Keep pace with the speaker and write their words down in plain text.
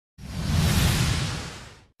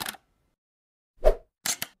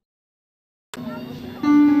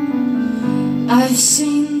I've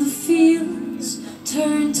seen the fields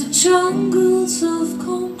turn to jungles of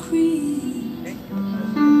concrete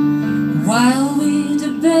while we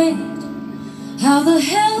debate how the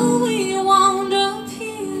hell we wound up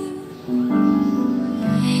here.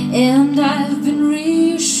 And I've been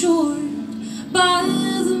reassured by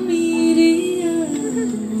the media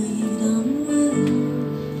we done well.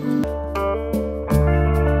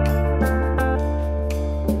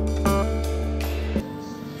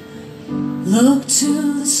 Look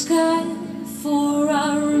to the sky for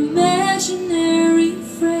our imaginary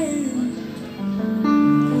friend.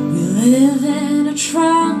 We live in a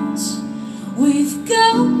trance. We've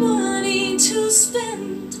got money to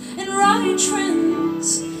spend and right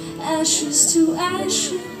trends. Ashes to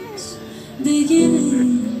ashes,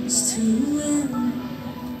 beginnings to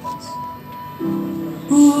ends.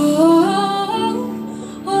 Whoa,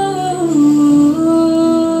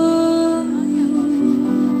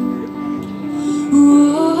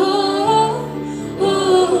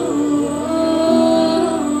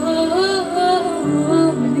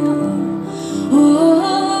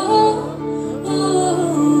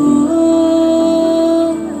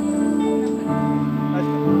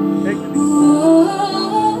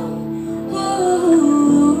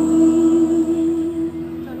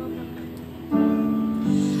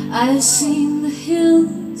 I've seen the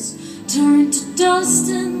hills turn to dust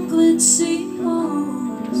and glitzy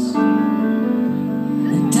moss,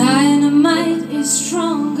 and dynamite is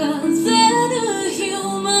stronger than a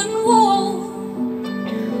human wall.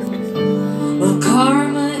 Well,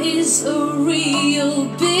 karma is a real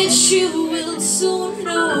bitch, you will soon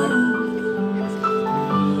know.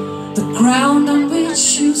 The ground on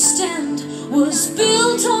which you stand was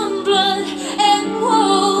built on blood and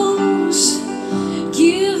woes.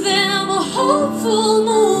 Give them a hopeful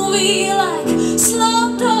movie like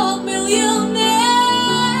Slumdog Millionaire.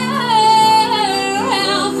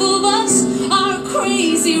 Half of us are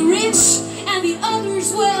crazy rich and the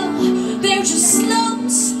others, well, they're just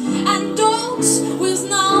slums and dogs with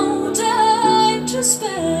no time to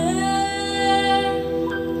spare.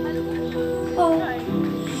 Oh.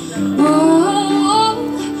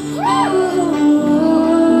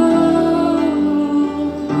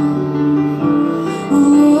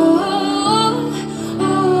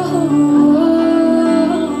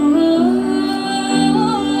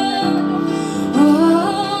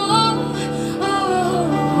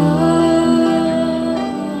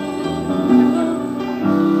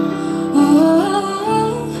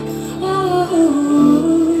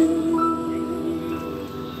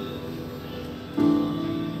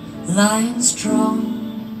 Lines drawn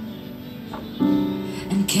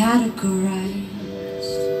and categorized.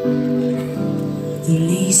 The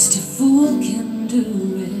least a fool can do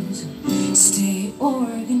is stay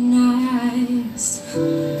organized.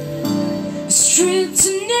 Stripped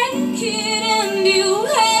naked and you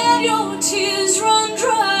had your tears run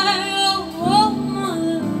dry. Oh,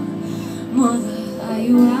 mother, mother, are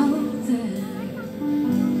you out there?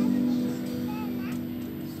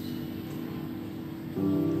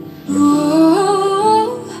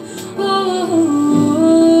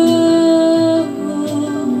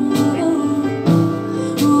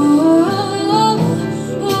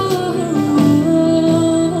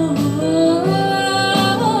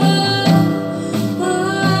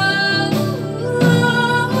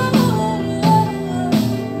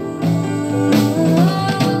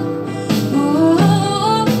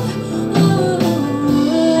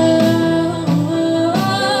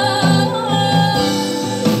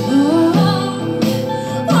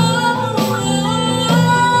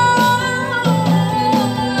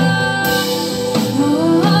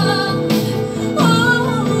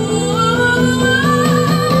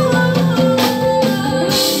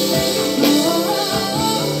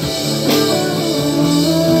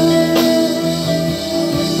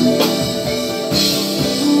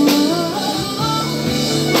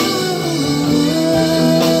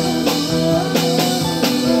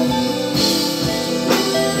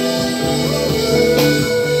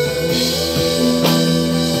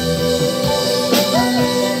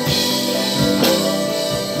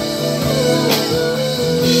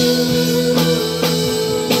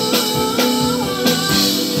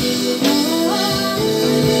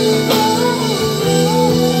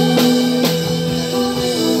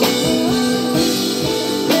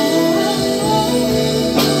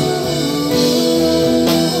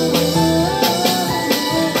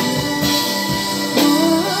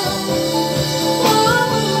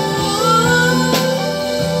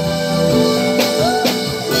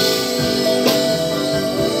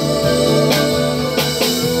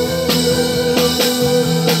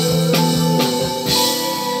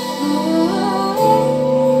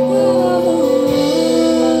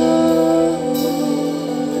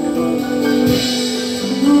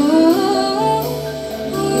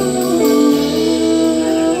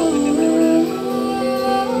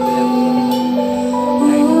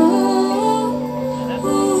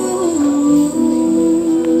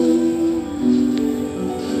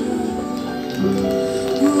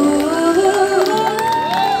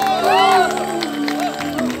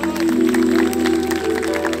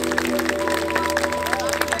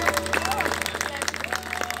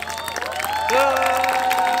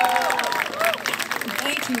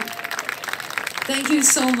 Thank you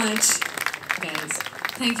so much, guys.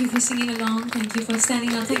 Thank you for singing along. Thank you for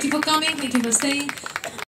standing up. Thank you for coming. Thank you for staying.